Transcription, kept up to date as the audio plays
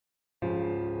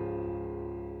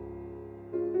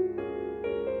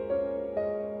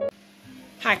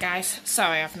Hi guys,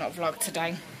 sorry I've not vlogged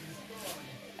today,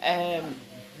 but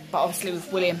obviously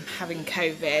with William having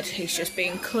COVID, he's just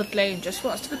being cuddly and just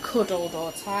wants to be cuddled all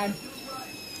the time.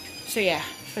 So yeah,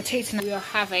 for tea tonight we are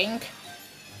having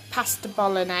pasta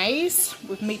bolognese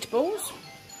with meatballs,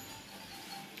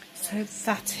 so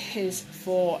that is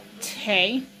for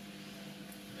tea.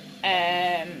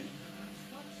 So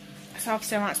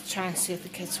obviously I want to try and see if the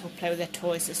kids will play with their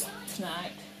toys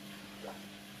tonight.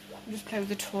 Just play with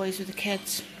the toys with the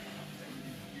kids,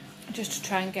 just to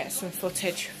try and get some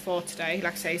footage for today.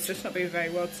 Like I say, it's just not been very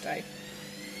well today.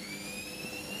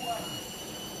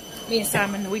 Me and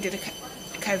Simon, we did a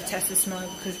COVID test this morning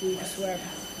because we just were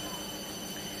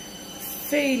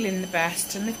feeling the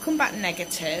best, and they've come back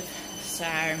negative, so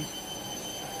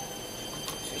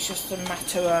it's just a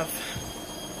matter of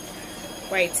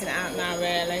waiting it out now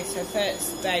really. So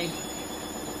Thursday,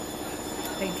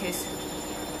 I think is,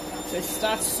 so it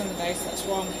starts Sunday, so that's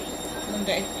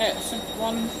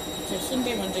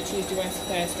Sunday, Monday, Tuesday, Wednesday,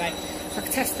 Thursday. So I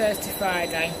can test Thursday,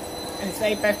 Friday, and if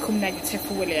they both come negative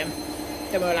for William,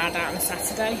 then we're allowed out on a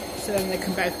Saturday, so then they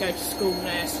can both go to school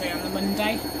nursery on the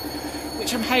Monday,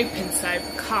 which I'm hoping so,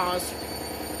 because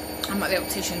I'm at the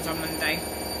opticians on Monday.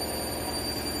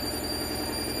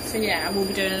 So yeah, I will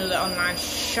be doing another online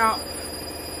shop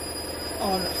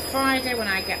on Friday when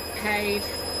I get paid,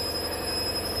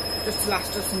 just to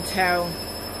last us until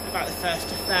about the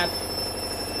 1st of Feb.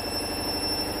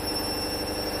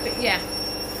 But yeah,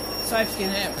 so it's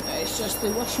just the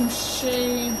washing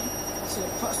machine, so the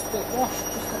pots a bit washed,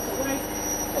 just got put away.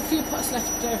 A few pots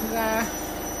left over there,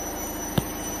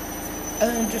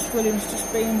 and then just William's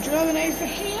just being drawing over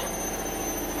here.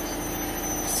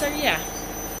 So yeah.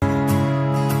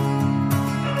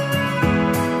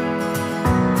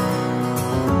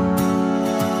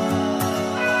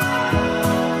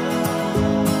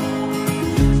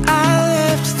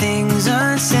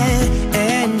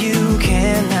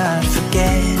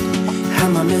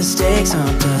 Mistakes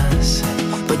haunt us,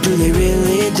 but do they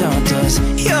really daunt us?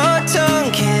 Your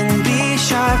tongue can be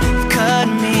sharp, cut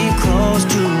me close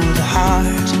to the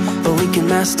heart, but we can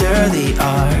master the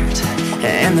art.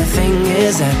 And the thing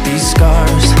is that these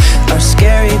scars are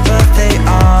scary, but they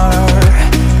are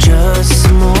just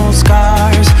some old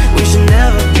scars. We should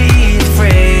never be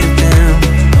afraid of them.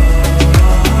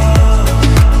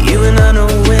 You and I know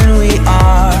when we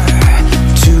are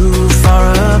too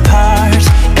far apart,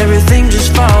 everything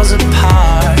just falls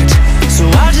apart. So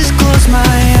I'll just close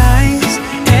my eyes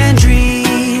and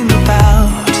dream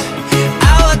about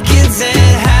our kids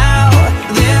and how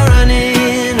they're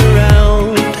running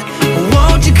around.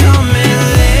 Won't you come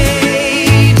and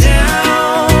lay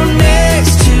down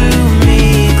next to me?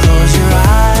 Close your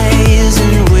eyes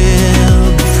and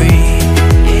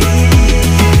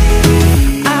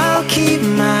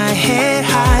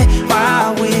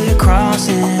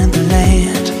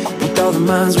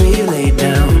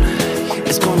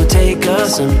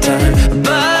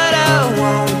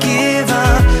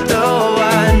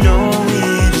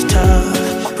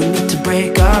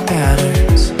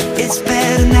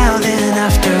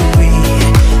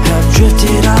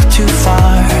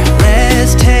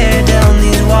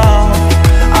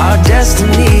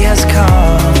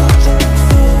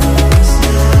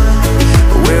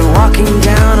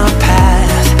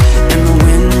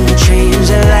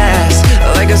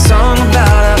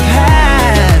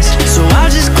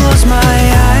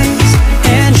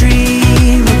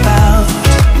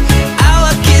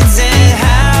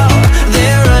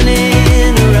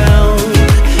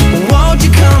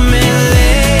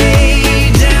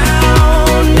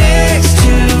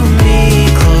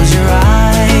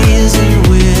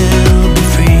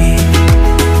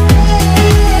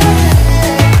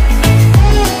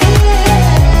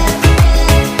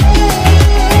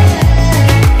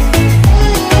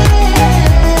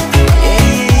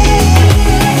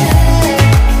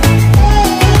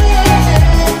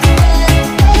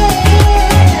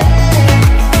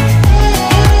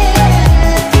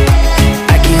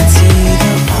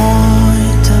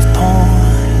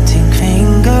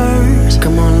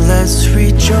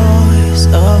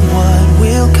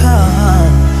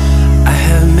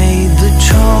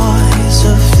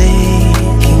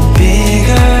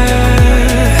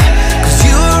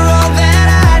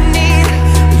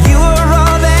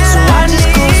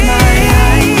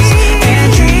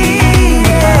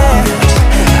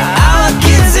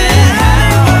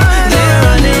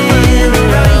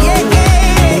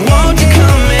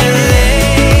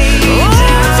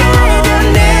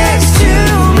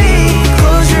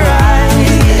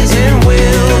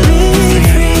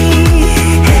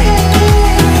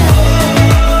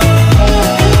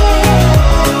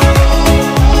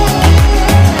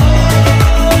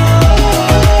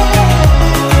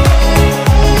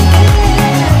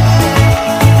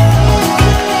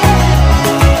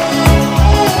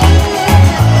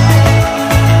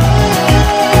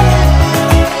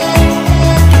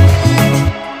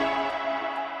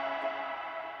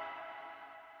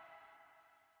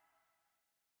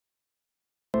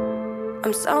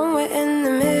I'm somewhere in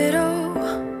the middle,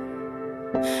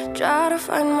 try to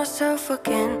find myself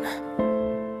again.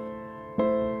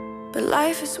 But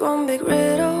life is one big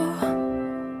riddle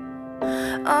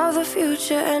of the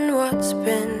future and what's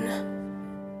been.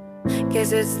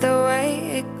 Guess it's the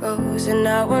way it goes, and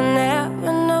I will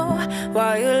never know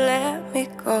why you let me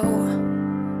go.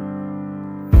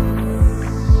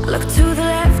 Look to the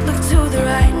left, look to the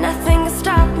right, nothing can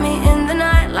stop me in the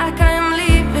night, like I am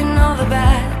leaving all the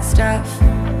bad stuff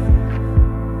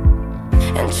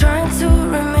and trying to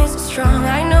remain so strong.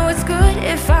 I know it's good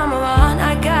if I'm alone.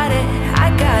 I got it, I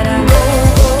gotta go,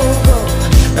 go, go,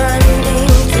 running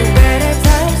into better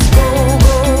times. Go,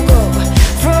 go, go,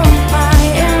 from my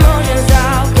emotions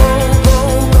I'll go, go,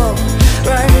 go,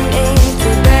 running into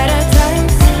better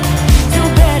times, to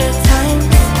better times,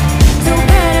 to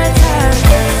better times,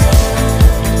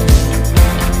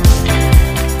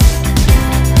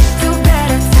 to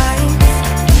better times,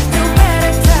 to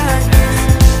better times.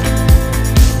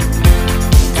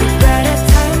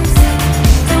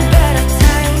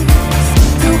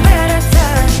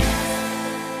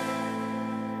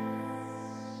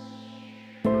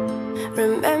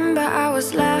 Remember I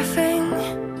was laughing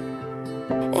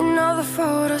in all the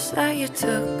photos that you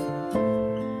took,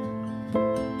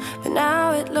 but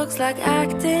now it looks like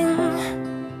acting,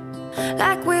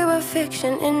 like we were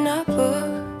fiction in a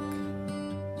book.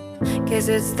 Guess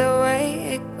it's the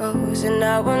way it goes, and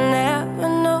I will never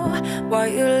know why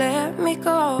you let me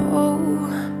go.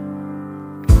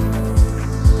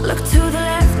 Look to the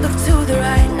left, look to the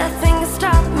right,